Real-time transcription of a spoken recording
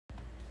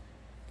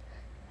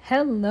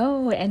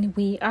Hello, and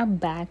we are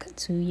back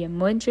to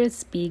Yemoja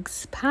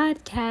Speaks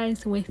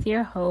podcast with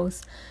your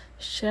host,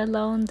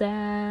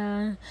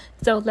 Shalonda.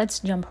 So let's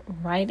jump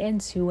right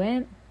into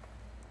it.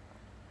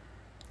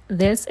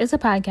 This is a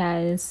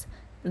podcast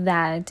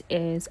that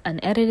is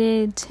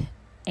unedited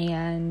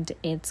and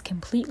it's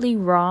completely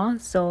raw.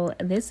 So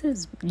this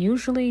is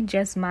usually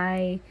just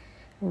my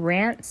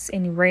rants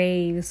and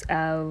raves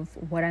of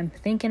what I'm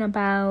thinking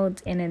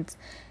about, and it's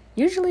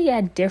usually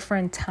at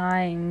different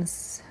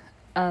times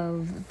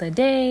of the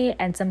day,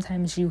 and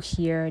sometimes you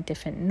hear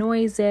different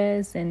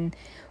noises and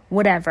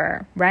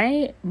whatever,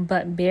 right?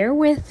 But bear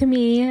with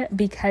me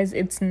because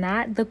it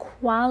is the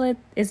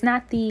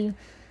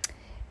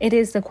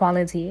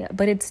quality,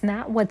 but it's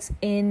not what's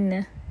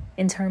in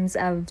terms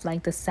of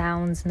like the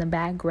sounds in the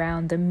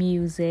background, the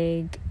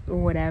music or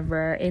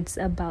whatever. It's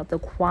about the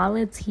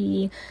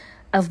quality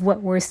of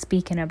what we're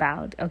speaking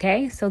about.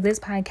 Okay, so this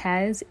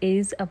podcast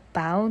is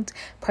about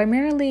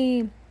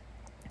primarily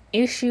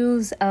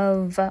issues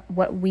of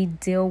what we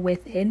deal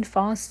with in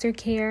foster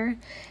care,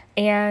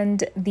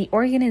 and the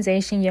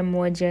organization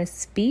Yemoja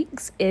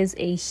Speaks is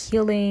a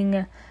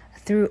healing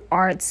through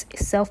arts,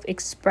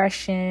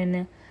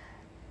 self-expression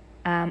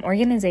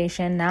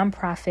organization,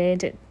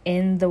 nonprofit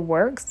in the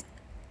works.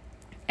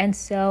 And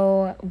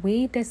so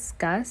we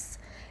discuss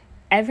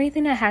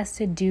everything that has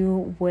to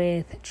do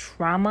with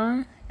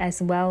trauma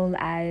as well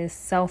as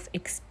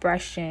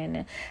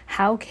self-expression.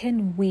 How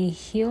can we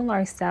heal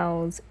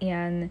ourselves,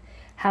 and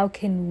how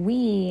can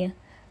we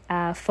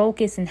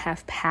focus and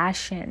have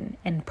passion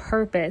and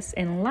purpose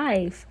in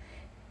life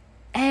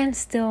and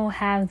still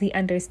have the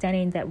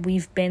understanding that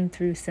we've been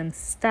through some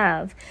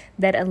stuff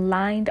that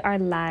aligned our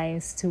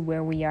lives to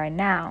where we are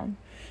now.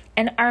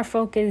 And our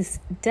focus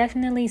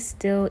definitely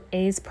still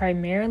is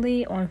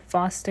primarily on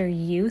foster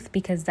youth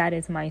because that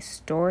is my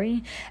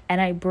story. And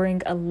I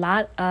bring a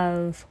lot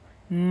of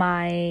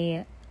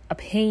my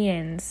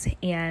opinions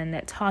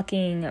and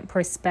talking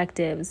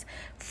perspectives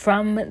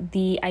from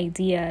the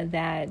idea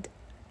that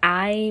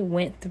I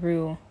went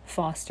through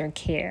foster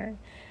care.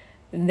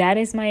 That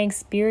is my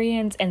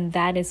experience, and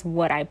that is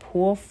what I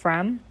pull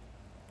from.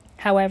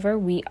 However,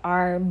 we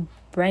are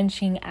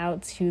branching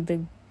out to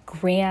the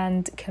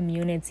grand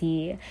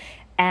community,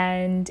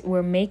 and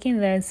we're making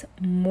this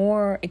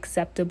more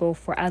acceptable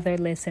for other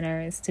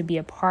listeners to be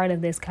a part of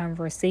this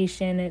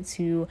conversation,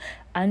 to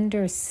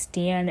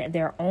understand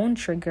their own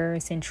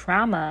triggers and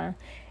trauma,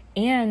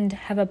 and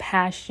have a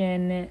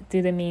passion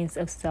through the means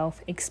of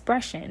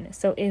self-expression.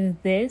 So if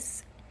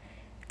this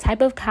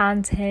type of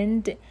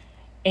content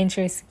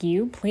interests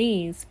you,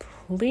 please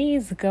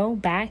go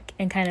back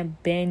and kind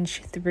of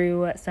binge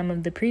through some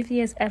of the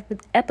previous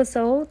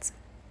episodes.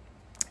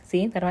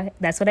 See,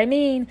 that's what I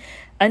mean.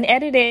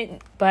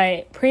 Unedited,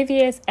 but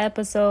previous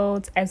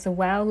episodes, as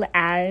well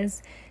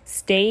as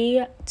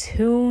stay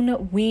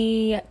tuned.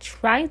 We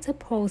try to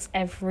post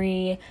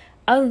every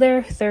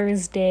other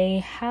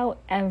Thursday.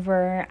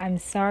 However, I'm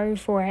sorry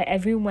for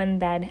everyone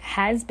that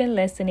has been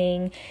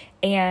listening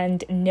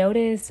and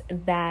notice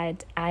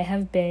that I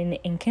have been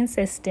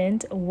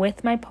inconsistent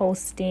with my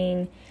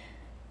posting,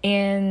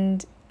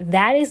 and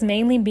that is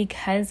mainly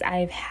because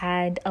I've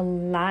had a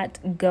lot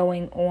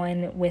going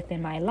on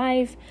within my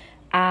life.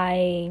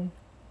 I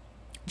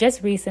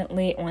just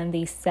recently, on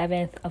the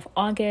 7th of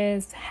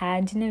August,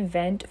 had an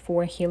event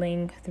for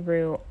healing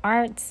through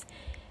arts.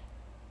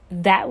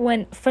 That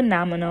went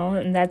phenomenal,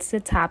 and that's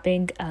the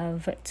topic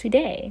of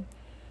today.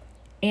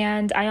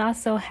 And I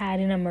also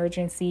had an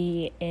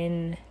emergency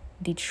in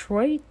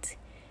Detroit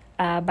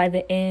by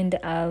the end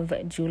of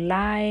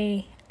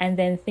July. And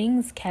then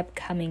things kept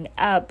coming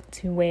up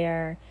to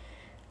where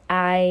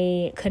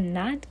I could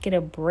not get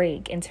a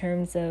break in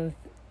terms of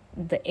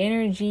the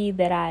energy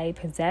that I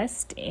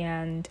possessed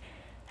and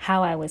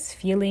how I was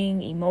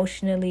feeling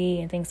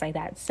emotionally and things like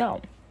that.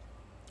 So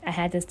I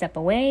had to step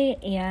away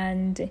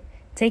and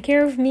take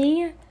care of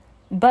me,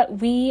 but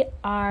we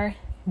are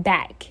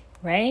back,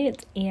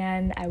 right?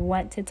 And I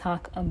want to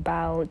talk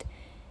about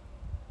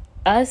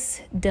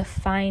us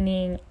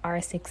defining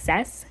our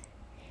success,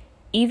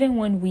 even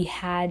when we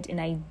had an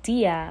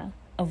idea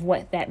of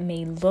what that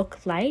may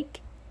look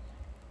like.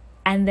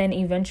 And then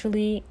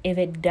eventually, if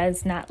it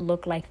does not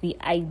look like the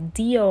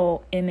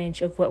ideal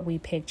image of what we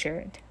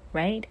pictured,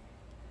 right?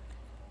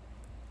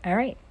 All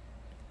right,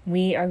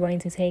 we are going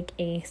to take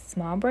a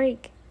small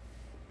break.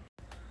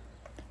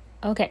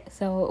 Okay,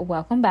 so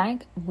welcome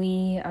back.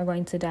 We are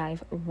going to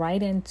dive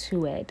right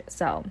into it.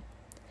 So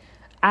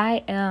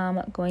I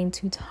am going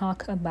to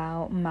talk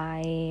about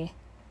my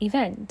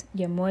event,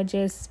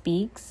 Yemoja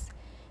Speaks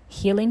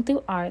Healing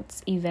Through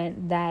Arts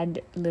event that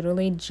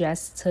literally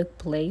just took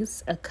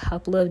place a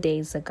couple of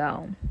days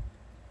ago.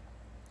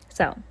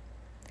 So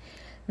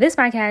this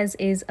podcast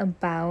is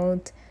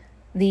about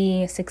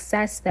the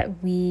success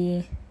that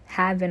we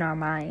have in our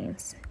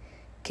minds,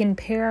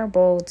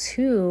 comparable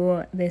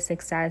to the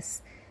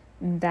success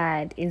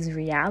that is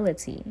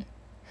reality,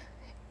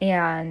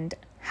 and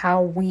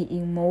how we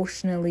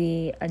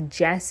emotionally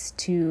adjust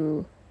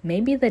to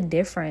maybe the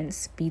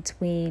difference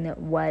between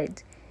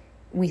what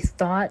we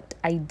thought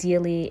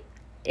ideally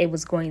it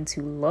was going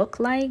to look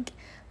like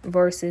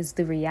versus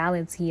the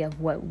reality of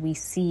what we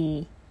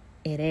see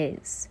it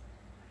is.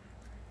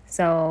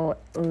 So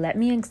let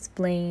me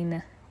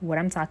explain what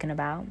I'm talking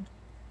about.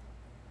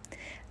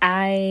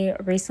 I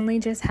recently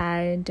just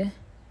had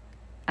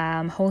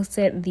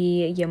hosted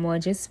the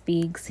Yamoja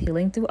Speaks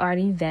Healing Through Art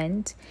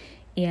event,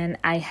 and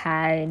I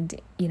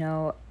had,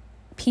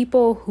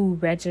 people who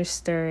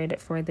registered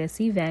for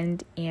this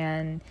event,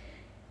 and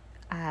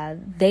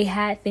they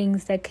had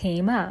things that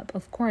came up.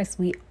 Of course,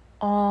 we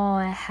all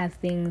have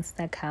things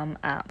that come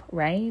up,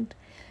 right?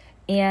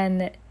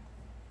 And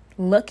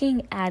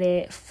looking at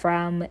it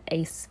from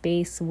a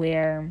space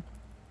where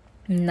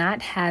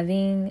not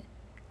having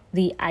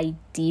the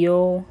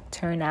ideal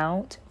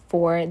turnout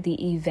for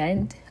the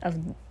event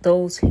of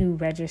those who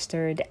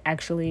registered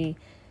actually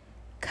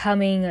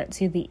coming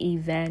to the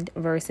event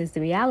versus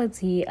the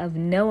reality of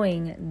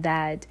knowing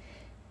that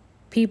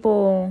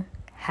people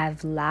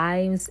have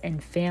lives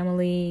and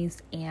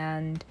families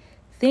and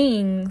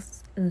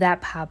things that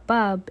pop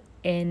up,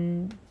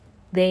 and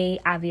they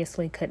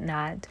obviously could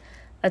not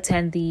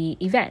attend the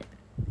event.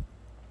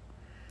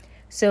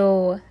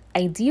 So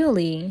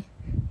ideally,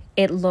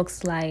 it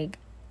looks like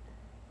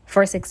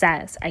for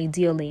success,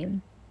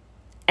 ideally,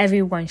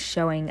 everyone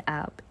showing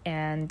up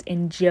and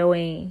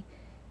enjoying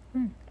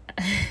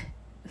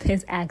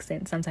his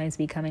accent sometimes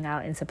be coming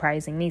out and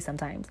surprising me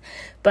sometimes,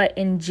 but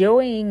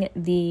enjoying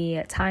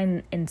the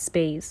time and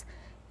space,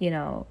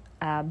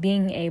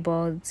 being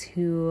able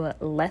to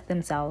let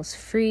themselves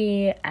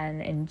free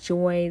and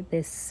enjoy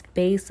this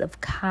space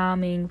of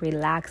calming,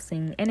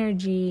 relaxing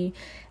energy,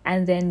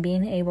 and then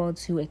being able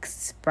to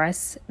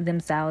express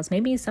themselves,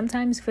 maybe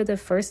sometimes for the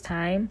first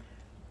time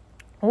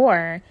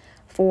or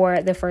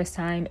for the first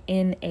time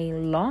in a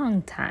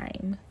long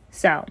time.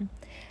 So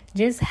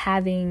just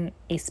having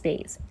a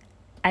space.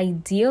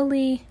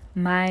 Ideally,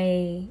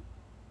 my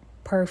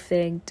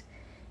perfect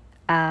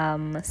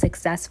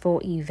successful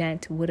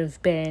event would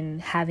have been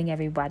having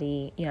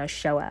everybody,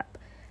 show up.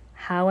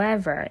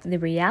 However, the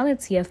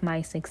reality of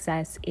my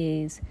success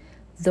is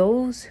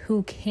those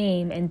who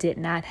came and did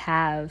not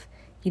have,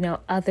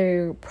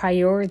 other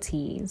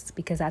priorities,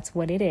 because that's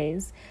what it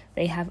is.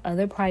 They have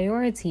other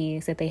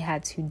priorities that they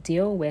had to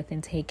deal with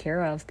and take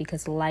care of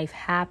because life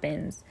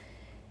happens.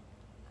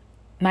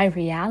 My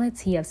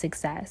reality of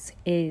success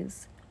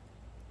is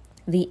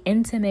the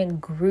intimate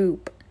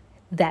group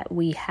that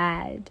we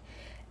had,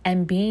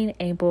 and being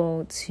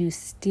able to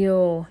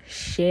still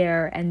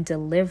share and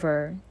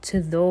deliver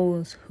to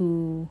those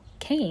who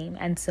came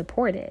and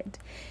supported.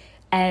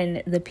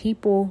 And the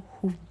people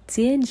who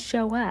did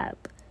show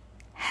up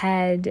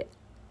had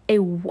a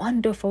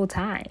wonderful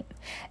time.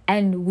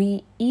 And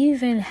we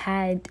even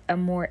had a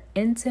more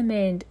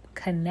intimate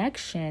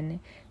connection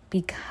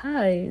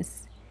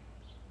because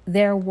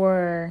there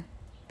were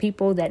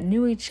people that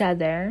knew each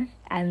other,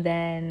 and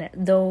then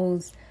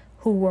those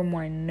who were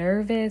more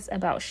nervous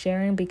about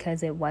sharing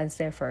because it was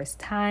their first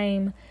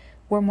time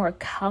were more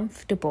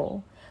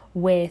comfortable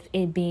with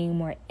it being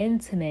more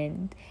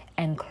intimate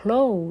and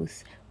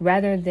close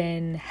rather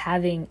than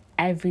having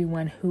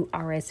everyone who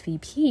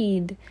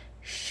RSVP'd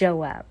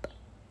show up.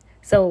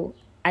 So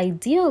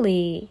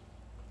ideally,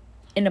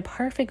 in a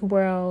perfect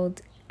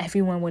world,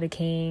 everyone would have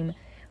came,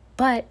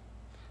 but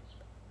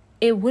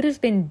it would have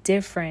been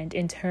different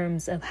in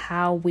terms of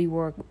how we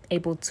were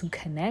able to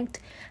connect,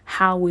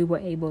 how we were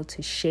able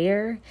to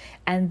share.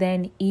 And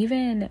then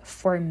even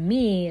for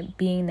me,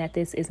 being that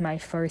this is my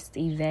first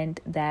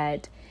event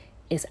that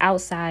is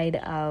outside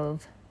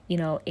of,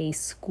 a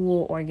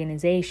school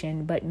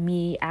organization, but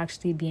me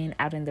actually being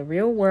out in the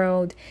real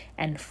world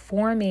and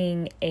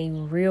forming a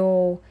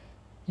real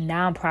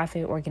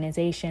nonprofit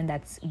organization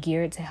that's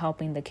geared to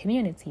helping the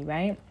community,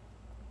 right?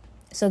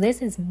 So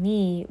this is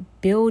me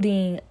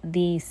building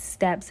these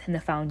steps in the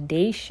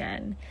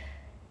foundation.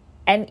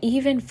 And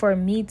even for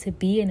me to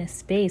be in a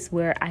space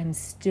where I'm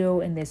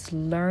still in this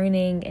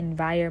learning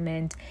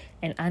environment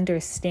and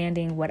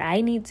understanding what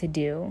I need to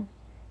do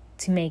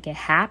to make it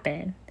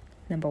happen,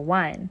 number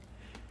one.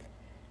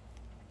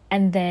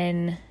 And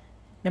then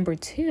number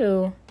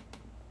two,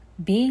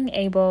 being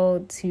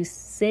able to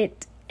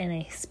sit in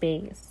a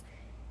space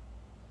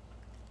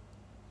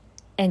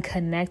and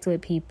connect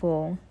with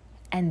people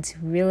and to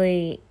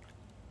really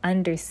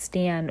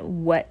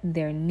understand what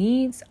their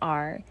needs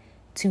are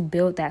to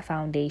build that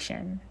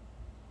foundation.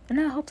 And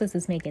I hope this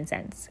is making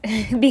sense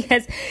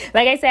because,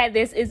 like I said,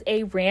 this is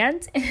a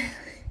rant.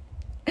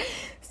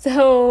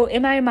 So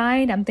in my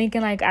mind, I'm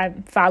thinking like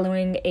I'm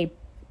following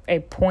a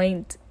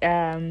point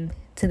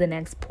to the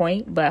next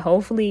point, but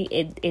hopefully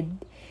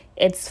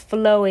it's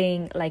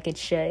flowing like it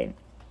should.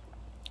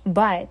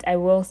 But I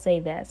will say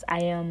this,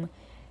 I am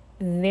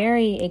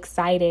very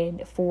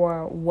excited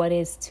for what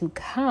is to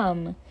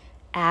come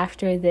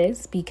after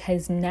this,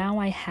 because now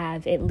I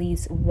have at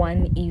least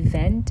one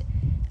event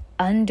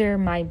under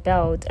my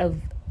belt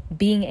of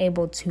being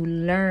able to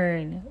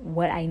learn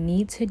what I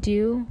need to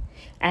do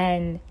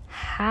and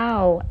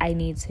how I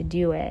need to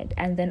do it.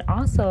 And then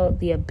also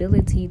the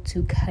ability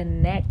to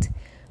connect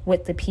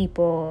with the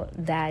people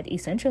that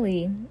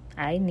essentially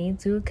I need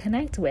to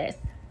connect with.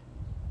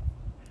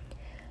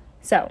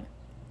 So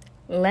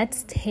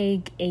let's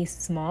take a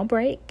small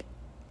break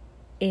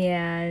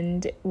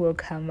and we'll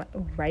come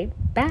right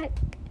back.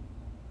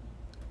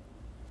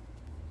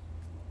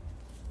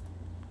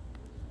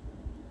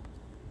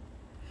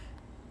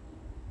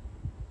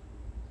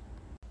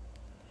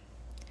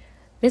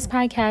 This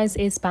podcast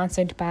is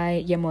sponsored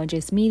by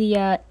Yamojis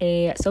Media,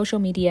 a social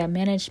media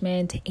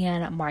management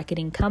and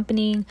marketing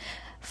company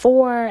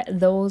for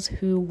those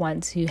who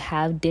want to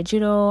have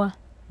digital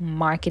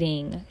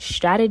marketing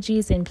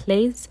strategies in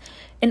place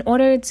in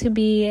order to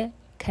be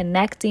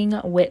connecting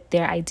with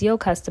their ideal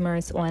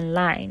customers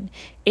online.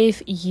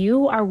 If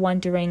you are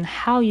wondering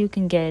how you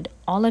can get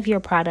all of your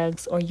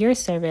products or your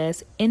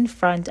service in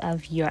front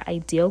of your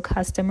ideal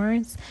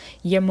customers,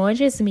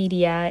 Yamojis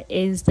Media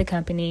is the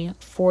company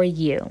for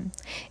you.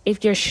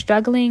 If you're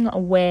struggling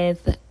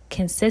with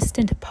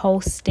consistent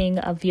posting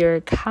of your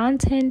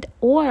content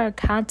or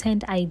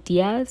content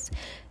ideas,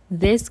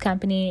 this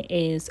company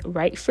is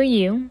right for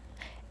you.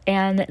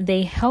 And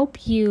they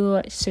help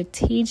you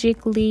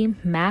strategically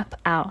map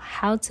out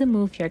how to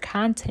move your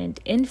content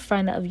in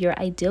front of your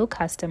ideal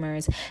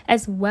customers,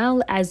 as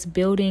well as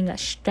building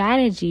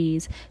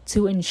strategies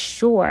to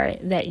ensure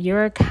that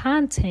your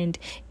content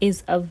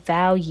is of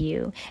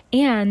value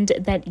and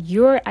that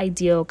your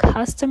ideal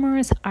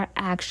customers are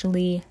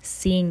actually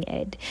seeing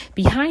it.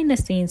 Behind the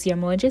scenes,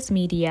 Yamojis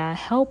Media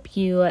help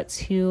you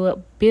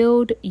to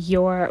build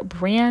your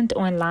brand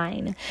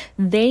online.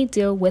 They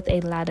deal with a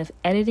lot of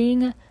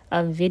editing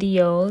of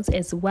videos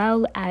as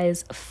well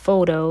as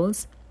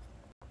photos.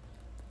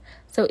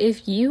 So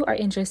if you are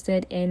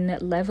interested in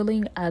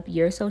leveling up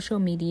your social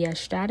media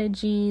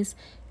strategies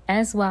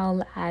as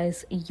well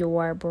as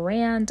your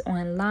brand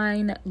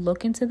online,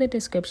 look into the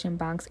description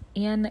box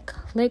and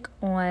click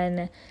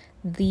on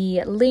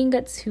the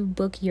link to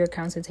book your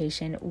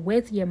consultation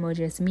with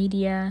Yamojis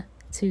Media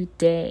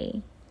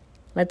today.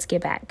 Let's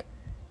get back.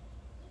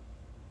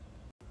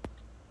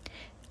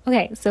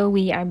 Okay, so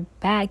we are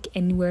back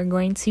and we're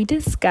going to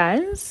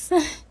discuss,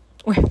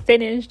 we're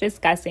finished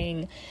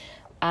discussing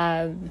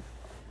having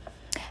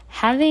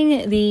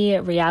the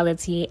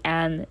reality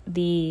and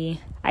the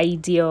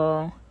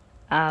ideal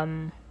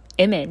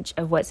image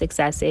of what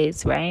success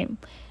is, right?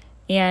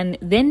 And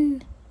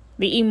then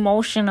the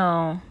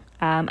emotional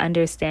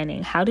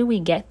understanding. How do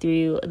we get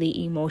through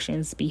the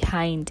emotions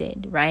behind it,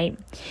 right?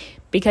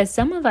 Because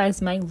some of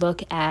us might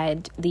look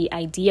at the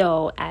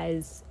ideal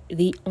as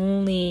the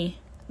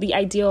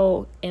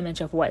ideal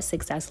image of what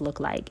success look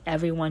like.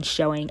 Everyone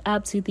showing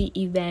up to the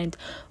event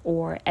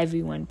or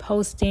everyone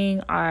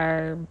posting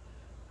our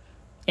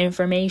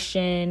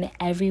information,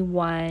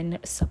 everyone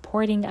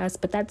supporting us,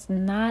 but that's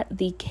not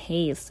the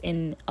case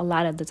in a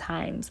lot of the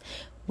times.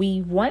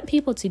 We want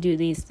people to do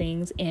these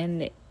things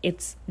and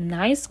it's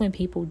nice when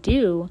people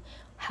do.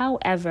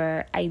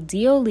 However,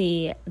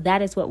 ideally,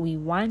 that is what we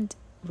want.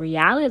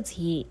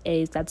 Reality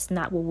is that's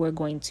not what we're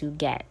going to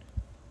get.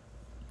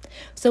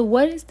 So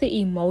what is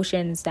the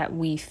emotions that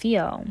we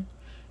feel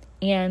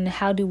and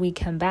how do we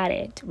combat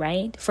it,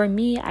 right? For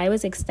me, I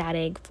was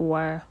ecstatic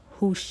for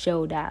who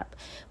showed up.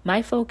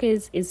 My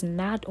focus is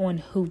not on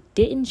who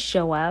didn't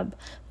show up.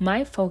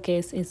 My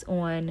focus is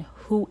on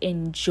who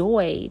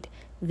enjoyed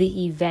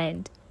the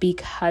event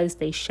because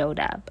they showed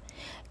up.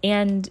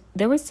 And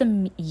there was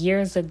some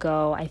years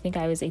ago, I think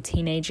I was a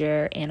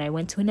teenager and I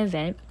went to an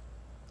event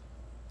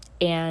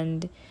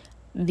and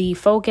the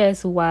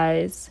focus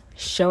was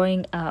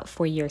showing up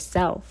for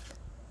yourself.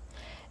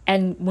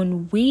 And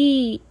when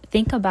we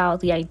think about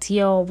the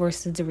ideal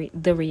versus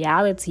the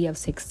reality of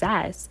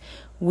success,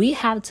 we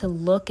have to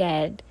look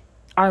at,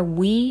 are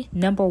we,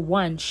 number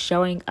one,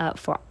 showing up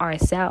for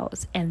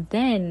ourselves? And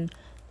then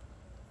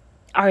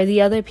are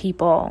the other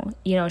people,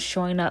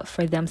 showing up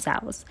for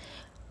themselves?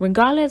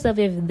 Regardless of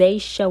if they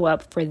show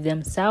up for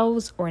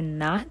themselves or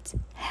not,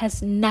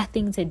 has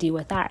nothing to do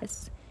with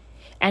us.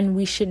 And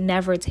we should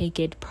never take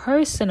it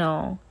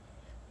personal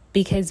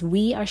because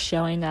we are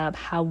showing up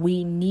how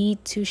we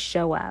need to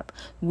show up.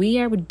 We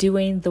are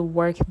doing the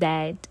work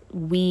that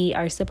we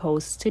are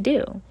supposed to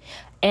do.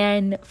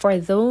 And for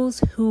those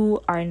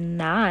who are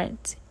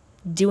not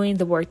doing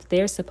the work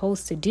they're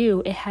supposed to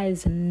do, it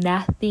has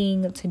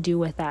nothing to do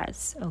with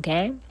us,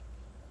 okay?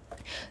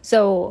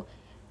 So,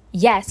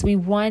 yes, we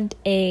want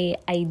a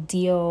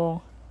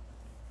ideal,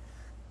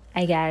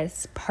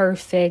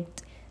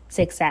 perfect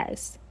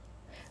success.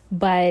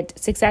 But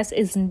success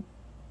is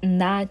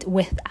not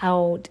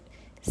without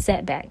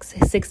setbacks.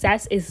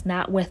 Success is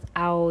not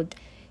without,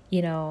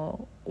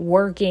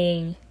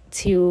 working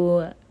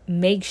to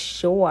make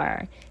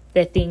sure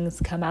that things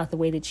come out the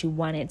way that you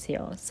want it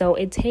to. So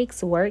it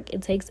takes work,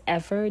 it takes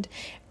effort,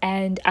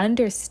 and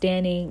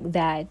understanding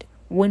that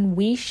when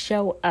we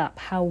show up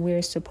how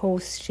we're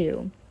supposed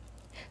to,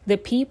 the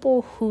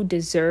people who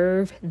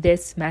deserve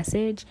this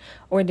message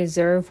or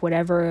deserve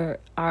whatever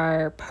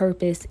our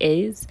purpose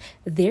is,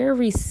 they're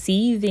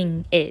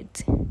receiving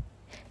it.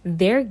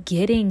 They're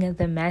getting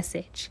the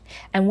message.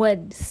 And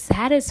what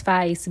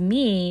satisfies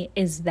me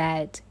is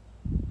that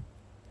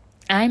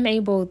I'm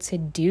able to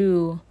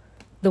do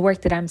the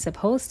work that I'm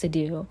supposed to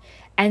do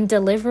and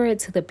deliver it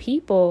to the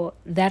people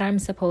that I'm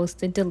supposed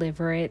to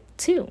deliver it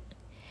to.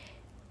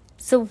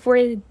 So for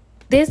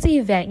this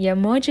event,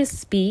 Yamoja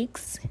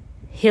Speaks,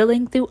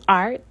 Healing Through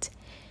Art,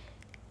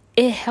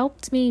 it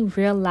helped me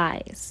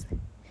realize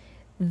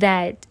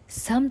that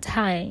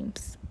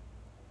sometimes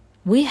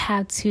we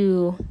have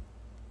to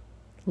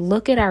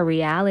look at our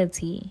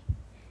reality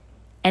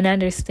and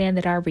understand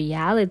that our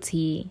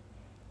reality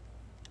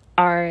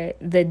are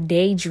the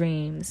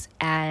daydreams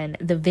and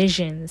the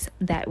visions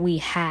that we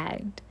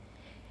had.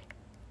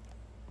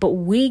 But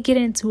we get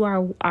into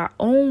our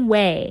own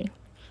way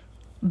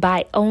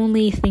by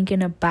only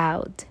thinking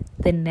about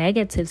the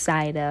negative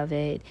side of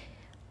it.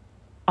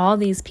 All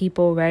these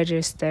people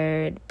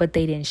registered, but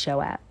they didn't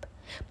show up.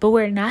 But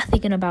we're not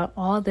thinking about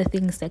all the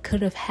things that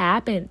could have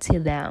happened to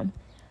them,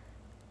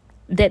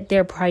 that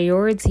their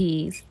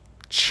priorities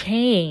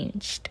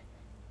changed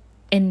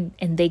and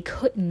they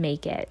couldn't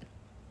make it.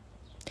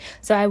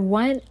 So I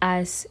want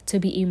us to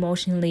be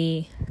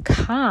emotionally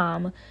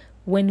calm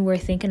when we're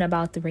thinking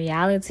about the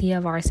reality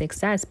of our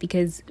success,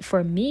 because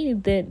for me,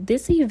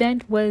 this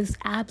event was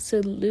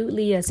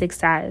absolutely a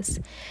success.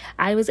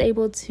 I was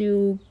able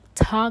to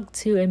talk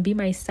to and be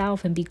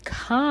myself and be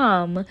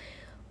calm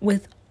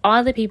with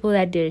all the people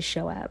that did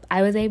show up.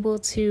 I was able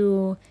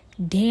to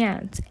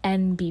dance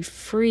and be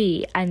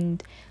free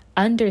and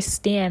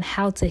understand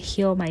how to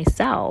heal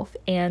myself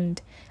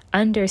and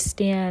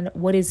understand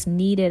what is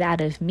needed out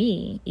of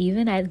me,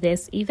 even at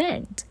this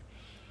event.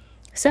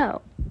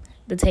 So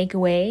the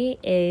takeaway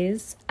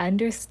is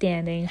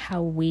understanding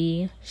how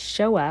we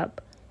show up,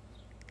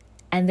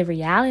 and the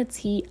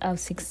reality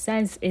of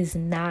success is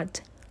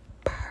not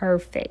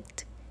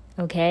perfect,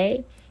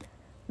 okay?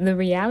 The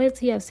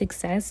reality of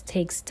success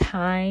takes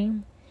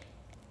time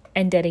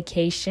and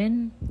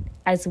dedication,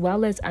 as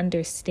well as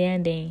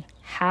understanding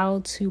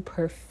how to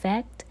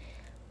perfect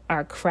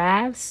our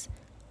crafts,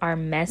 our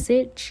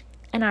message,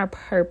 and our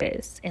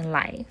purpose in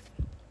life.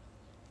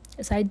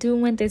 So I do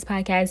want this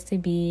podcast to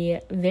be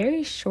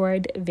very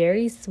short,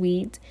 very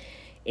sweet,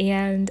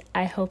 and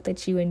I hope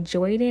that you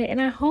enjoyed it,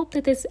 and I hope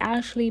that this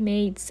actually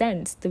made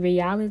sense. The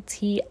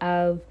reality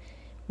of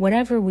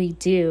whatever we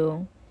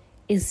do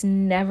is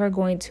never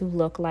going to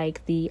look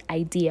like the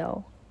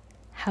ideal.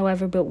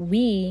 However, but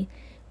we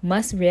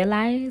must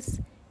realize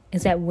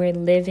is that we're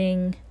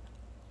living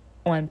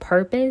on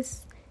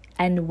purpose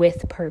and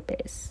with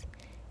purpose.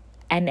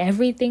 And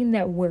everything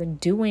that we're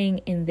doing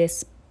in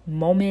this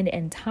moment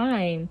in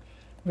time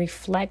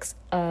reflects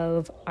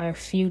of our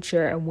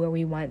future and where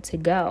we want to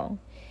go.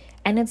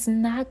 And it's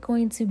not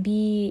going to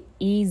be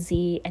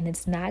easy, and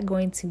it's not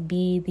going to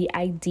be the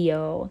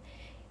ideal.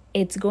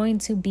 It's going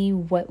to be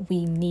what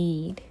we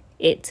need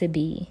it to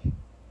be.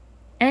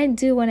 And I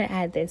do want to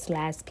add this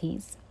last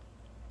piece.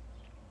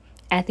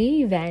 At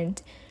the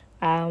event,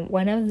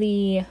 one of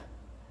the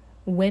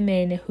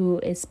women who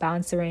is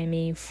sponsoring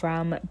me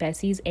from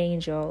Bessie's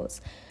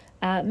Angels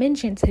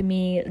mentioned to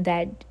me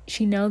that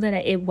she knows that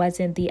it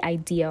wasn't the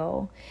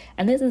ideal.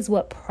 And this is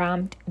what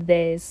prompted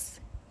this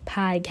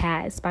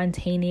podcast,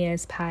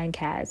 spontaneous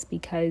podcast,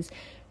 because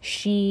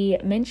she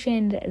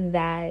mentioned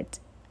that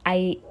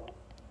I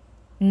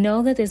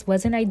know that this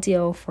wasn't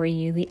ideal for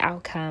you, the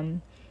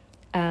outcome.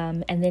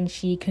 And then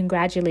she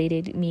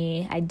congratulated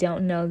me. I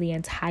don't know the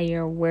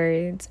entire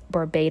words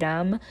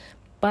verbatim,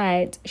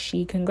 but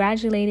she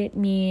congratulated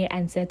me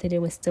and said that it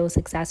was still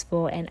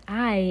successful. And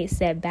I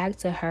said back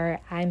to her,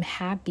 I'm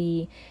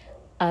happy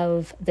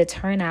of the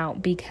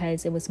turnout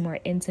because it was more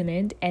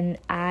intimate, and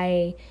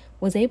I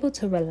was able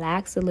to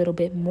relax a little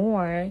bit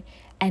more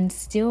and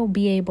still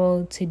be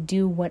able to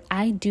do what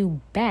I do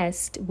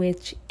best,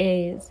 which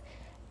is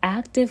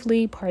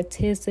actively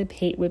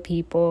participate with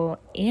people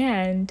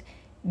and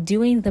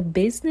doing the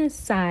business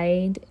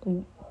side,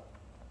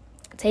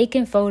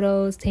 taking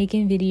photos,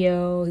 taking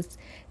videos.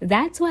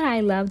 That's what I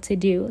love to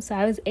do. So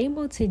I was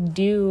able to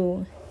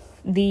do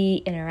the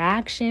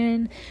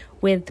interaction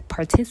with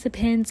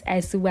participants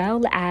as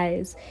well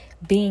as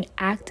being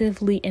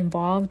actively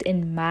involved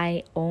in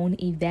my own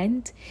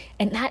event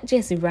and not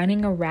just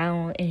running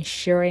around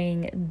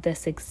ensuring the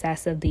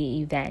success of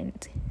the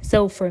event.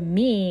 So for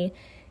me,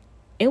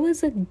 it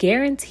was a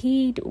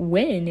guaranteed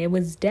win. It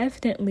was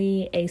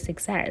definitely a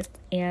success.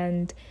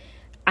 And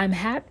I'm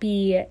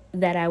happy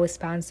that I was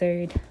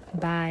sponsored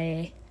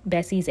by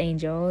Bessie's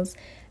Angels,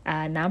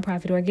 a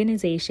nonprofit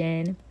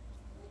organization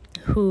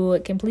who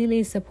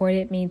completely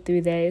supported me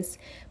through this,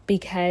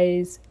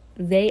 because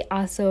they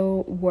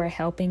also were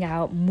helping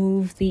out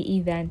move the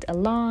event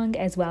along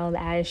as well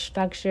as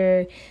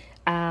structure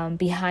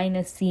behind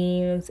the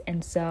scenes.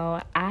 And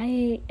so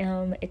I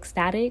am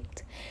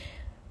ecstatic.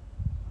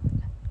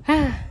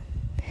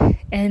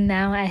 And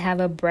now I have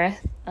a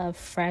breath of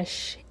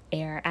fresh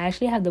air. I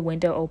actually have the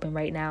window open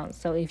right now.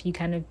 So if you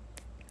kind of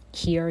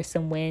hear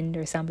some wind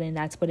or something,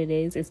 that's what it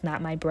is. It's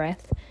not my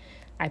breath,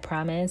 I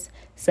promise.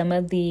 Some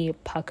of the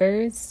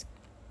puckers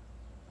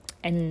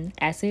and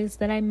essays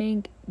that I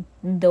make,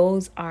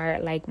 those are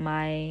like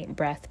my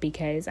breath,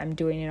 because I'm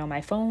doing it on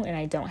my phone and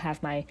I don't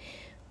have my,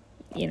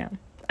 I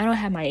don't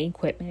have my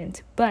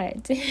equipment.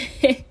 But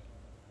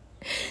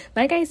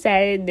like I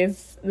said,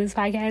 this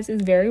podcast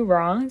is very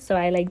raw, so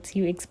I like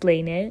to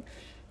explain it.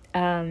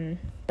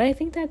 But I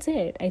think that's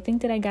it. I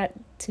think that I got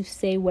to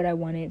say what I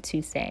wanted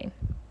to say.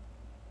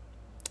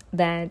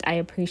 That I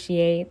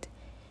appreciate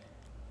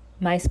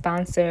my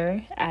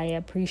sponsor. I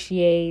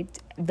appreciate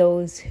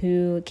those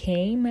who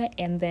came.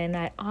 And then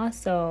I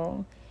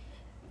also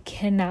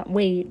cannot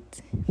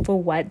wait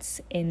for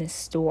what's in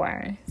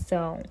store.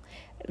 So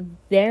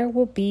there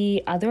will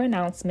be other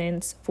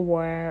announcements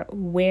for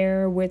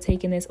where we're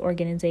taking this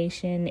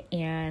organization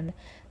and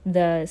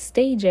the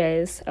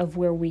stages of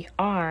where we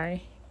are.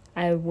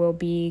 I will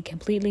be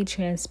completely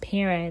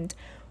transparent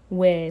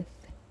with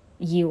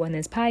you on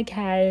this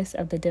podcast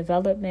of the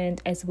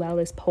development, as well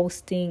as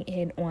posting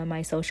it on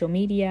my social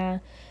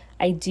media.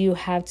 I do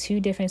have 2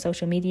 different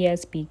social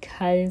medias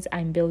because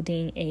I'm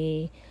building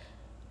a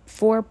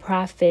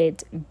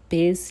for-profit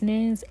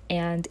business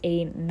and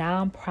a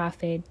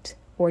non-profit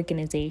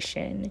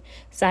organization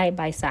side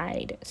by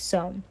side.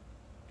 So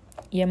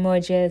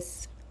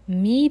Yemorges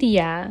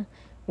Media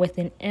with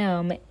an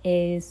M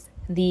is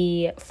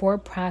the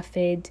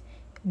for-profit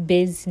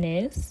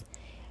business,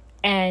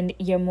 and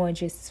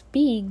Yemorges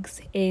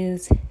Speaks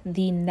is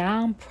the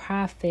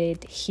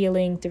nonprofit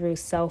healing through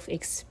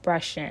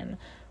self-expression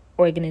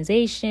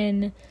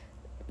organization,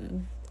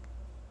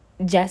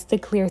 just to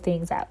clear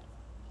things out.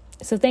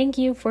 So thank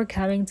you for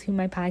coming to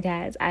my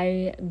podcast.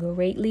 I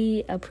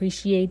greatly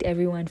appreciate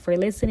everyone for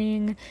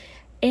listening,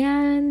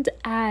 and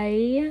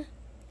I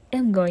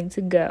am going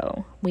to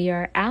go. We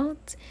are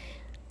out.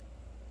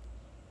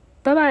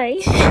 Bye-bye.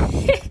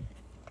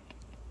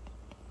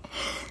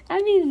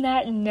 I mean,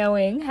 not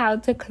knowing how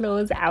to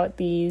close out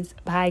these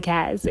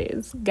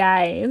podcasts,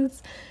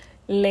 guys,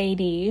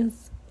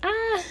 ladies.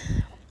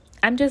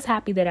 I'm just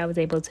happy that I was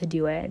able to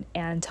do it,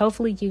 and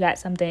hopefully you got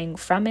something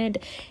from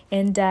it.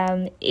 And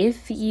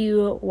if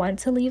you want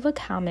to leave a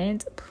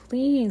comment,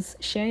 please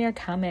share your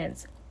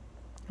comments.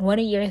 What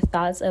are your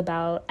thoughts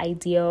about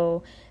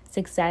ideal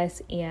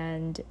success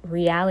and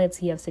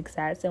reality of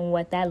success, and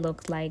what that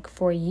looks like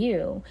for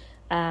you?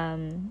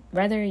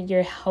 Whether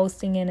you're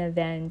hosting an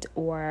event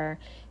or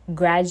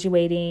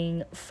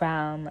graduating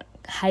from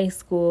high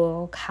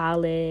school,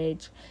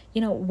 college,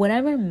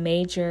 whatever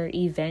major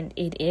event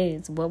it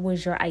is, what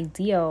was your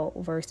ideal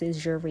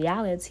versus your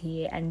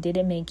reality? And did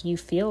it make you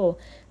feel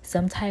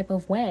some type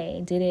of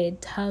way? Did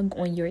it tug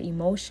on your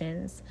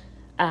emotions?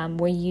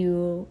 Were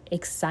you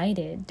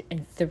excited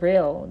and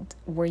thrilled?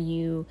 Were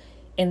you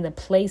in the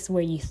place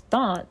where you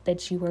thought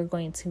that you were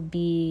going to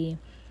be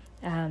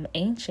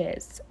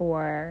anxious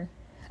or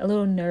a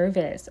little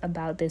nervous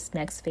about this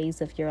next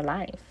phase of your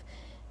life?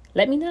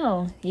 Let me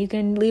know. You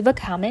can leave a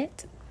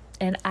comment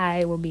and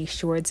I will be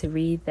sure to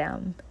read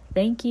them.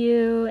 Thank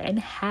you, and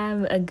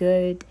have a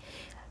good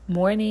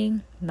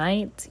morning,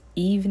 night,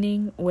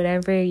 evening,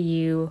 whatever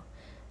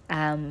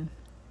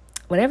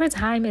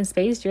time and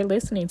space you're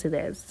listening to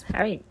this. All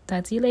right,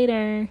 talk to you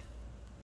later.